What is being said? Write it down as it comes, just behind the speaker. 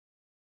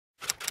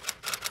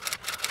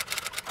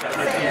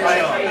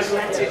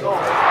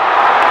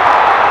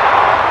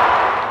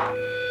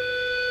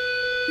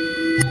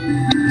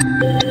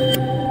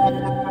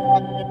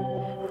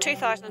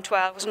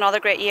...2012 was another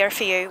great year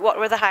for you. What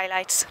were the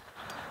highlights?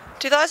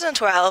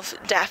 2012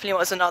 definitely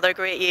was another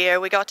great year.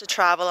 We got to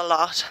travel a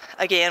lot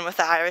again with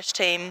the Irish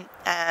team.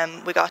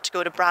 We got to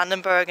go to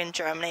Brandenburg in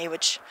Germany,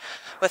 which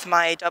with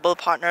my double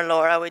partner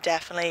Laura, we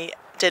definitely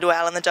did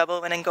well in the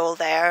double winning goal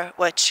there,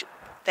 which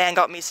then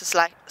got me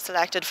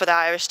selected for the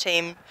Irish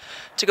team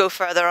to go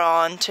further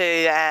on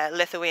to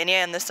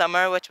Lithuania in the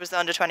summer, which was the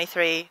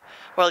under-23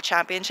 World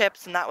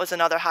Championships, and that was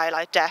another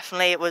highlight.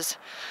 Definitely,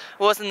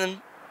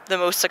 wasn't the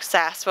most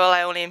successful.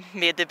 I only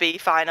made the B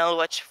final,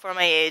 which for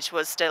my age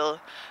was still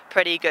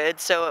pretty good,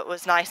 so it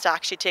was nice to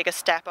actually take a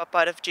step up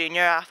out of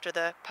junior after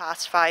the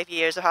past 5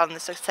 years of having the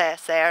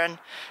success there and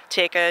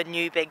take a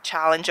new big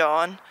challenge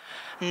on.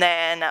 And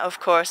then of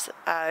course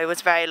I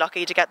was very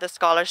lucky to get the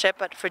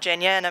scholarship at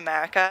Virginia in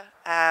America,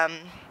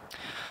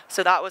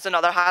 so that was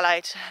another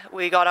highlight.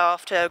 We got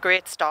off to a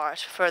great start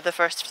for the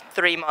first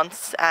 3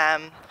 months,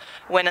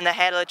 winning the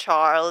Head of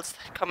Charles,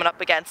 coming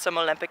up against some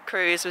Olympic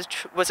crews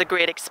was a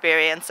great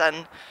experience,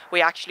 and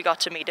we actually got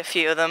to meet a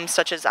few of them,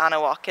 such as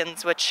Anna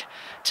Watkins, which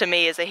to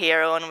me is a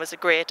hero, and was a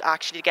great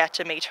actually to get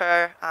to meet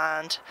her.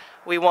 And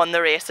we won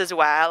the race as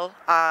well,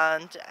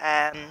 and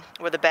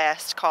we're the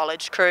best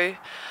college crew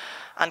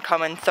and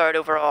coming third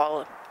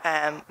overall.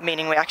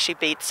 Meaning we actually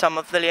beat some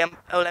of the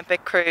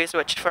Olympic crews,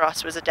 which for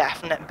us was a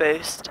definite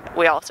boost.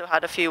 We also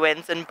had a few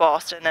wins in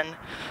Boston and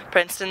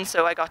Princeton,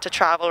 so I got to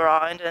travel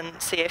around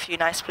and see a few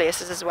nice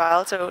places as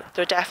well, so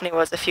there definitely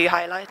was a few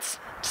highlights,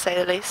 to say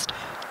the least.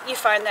 You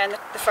found then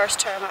that the first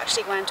term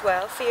actually went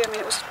well for you. I mean,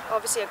 it was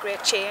obviously a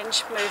great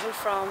change moving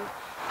from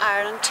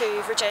Ireland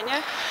to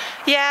Virginia.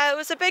 Yeah, it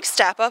was a big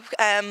step up.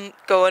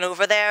 Going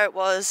over there, it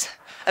was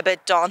a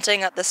bit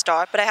daunting at the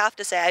start, but I have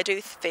to say I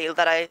do feel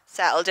that I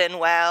settled in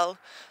well.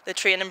 The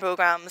training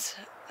program's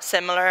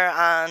similar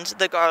and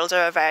the girls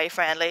are very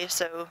friendly,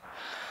 so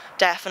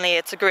definitely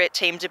it's a great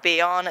team to be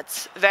on.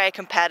 It's very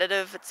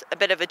competitive. It's a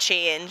bit of a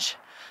change,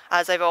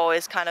 as I've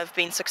always kind of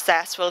been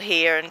successful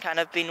here and kind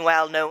of been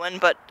well known,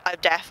 but I'm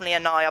definitely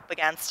now up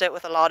against it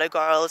with a lot of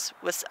girls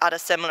at a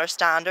similar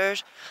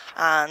standard,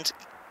 and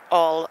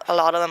a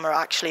lot of them are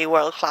actually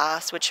world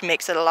class, which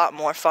makes it a lot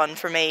more fun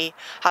for me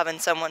having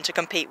someone to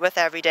compete with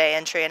every day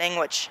in training,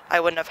 which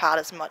I wouldn't have had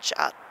as much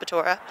at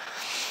Batoura.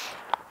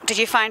 Did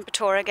you find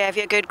Batoura gave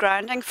you a good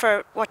grounding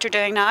for what you're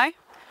doing now?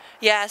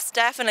 Yes,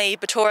 definitely.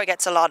 Batoura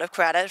gets a lot of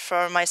credit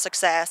for my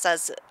success,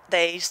 as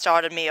they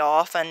started me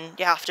off, and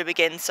you have to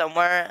begin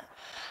somewhere.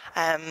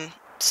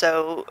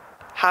 So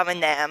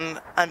having them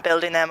and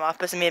building them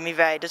up has made me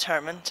very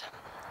determined.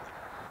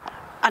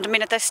 And I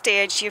mean, at this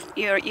stage,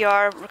 you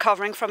are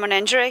recovering from an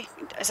injury.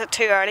 Is it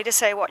too early to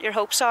say what your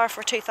hopes are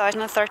for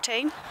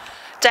 2013?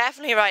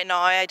 Definitely right now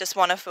I just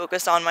want to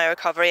focus on my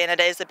recovery, and it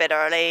is a bit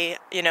early.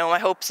 You know, my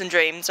hopes and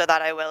dreams are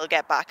that I will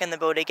get back in the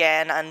boat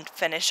again and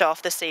finish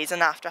off the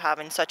season after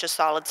having such a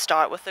solid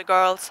start with the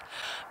girls.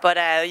 But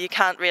you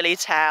can't really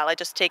tell. I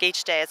just take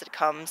each day as it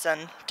comes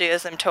and do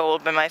as I'm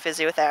told by my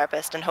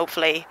physiotherapist, and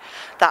hopefully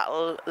that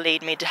will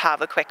lead me to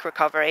have a quick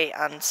recovery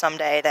and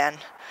someday then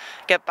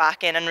get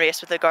back in and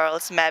race with the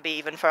girls, maybe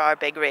even for our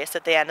big race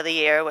at the end of the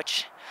year,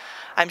 which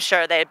I'm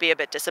sure they'd be a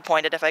bit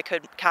disappointed if I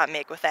can't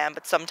make with them,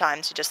 but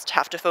sometimes you just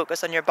have to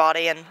focus on your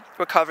body, and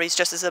recovery is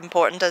just as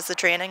important as the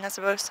training, I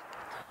suppose.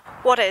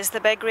 What is the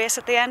big race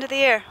at the end of the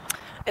year?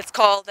 It's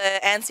called the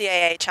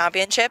NCAA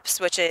Championships,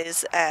 which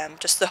is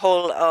just the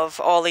whole of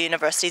all the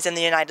universities in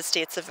the United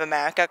States of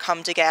America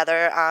come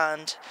together,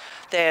 and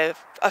a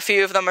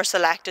few of them are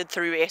selected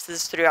through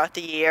races throughout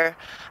the year,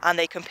 and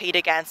they compete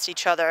against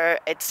each other.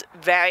 It's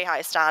very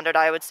high standard,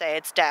 I would say.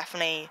 It's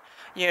definitely,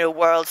 you know,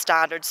 world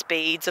standard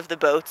speeds of the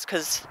boats,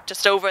 because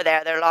just over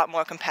there they're a lot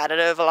more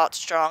competitive, a lot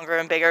stronger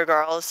and bigger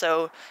girls,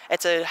 so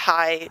it's a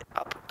high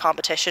up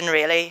competition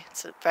really.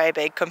 It's very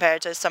big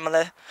compared to some of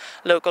the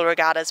local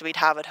regattas we'd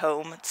have at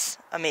home. It's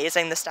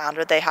amazing the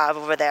standard they have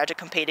over there to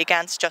compete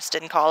against just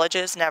in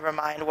colleges, never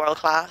mind world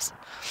class.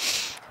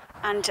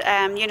 And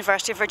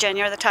University of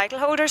Virginia are the title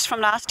holders from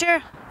last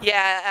year?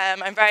 Yeah,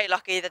 I'm very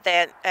lucky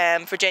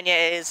that Virginia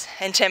is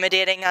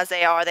intimidating, as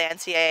they are the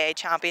NCAA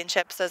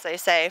Championships, as they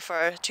say,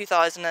 for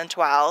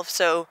 2012.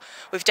 So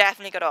we've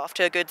definitely got off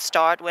to a good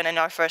start, winning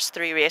our first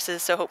 3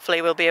 races. So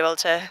hopefully we'll be able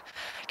to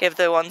give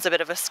the ones a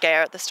bit of a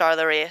scare at the start of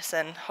the race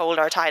and hold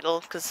our title,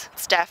 because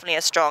it's definitely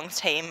a strong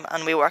team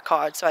and we work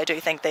hard. So I do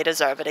think they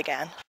deserve it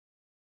again.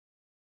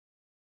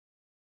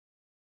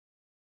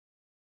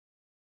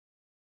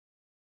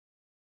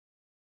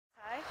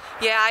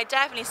 Yeah, I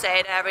definitely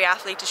say to every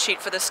athlete to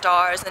shoot for the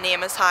stars and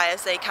aim as high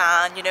as they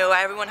can. You know,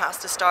 everyone has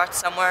to start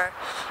somewhere,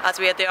 as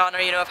we had the honour,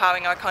 you know, of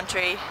having our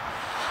country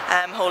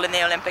holding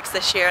the Olympics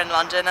this year in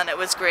London, and it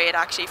was great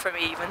actually for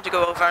me even to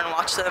go over and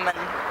watch them, and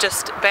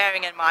just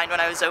bearing in mind when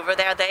I was over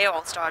there, they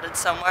all started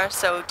somewhere,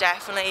 so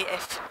definitely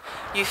if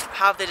you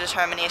have the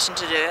determination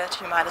to do it,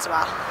 you might as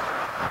well.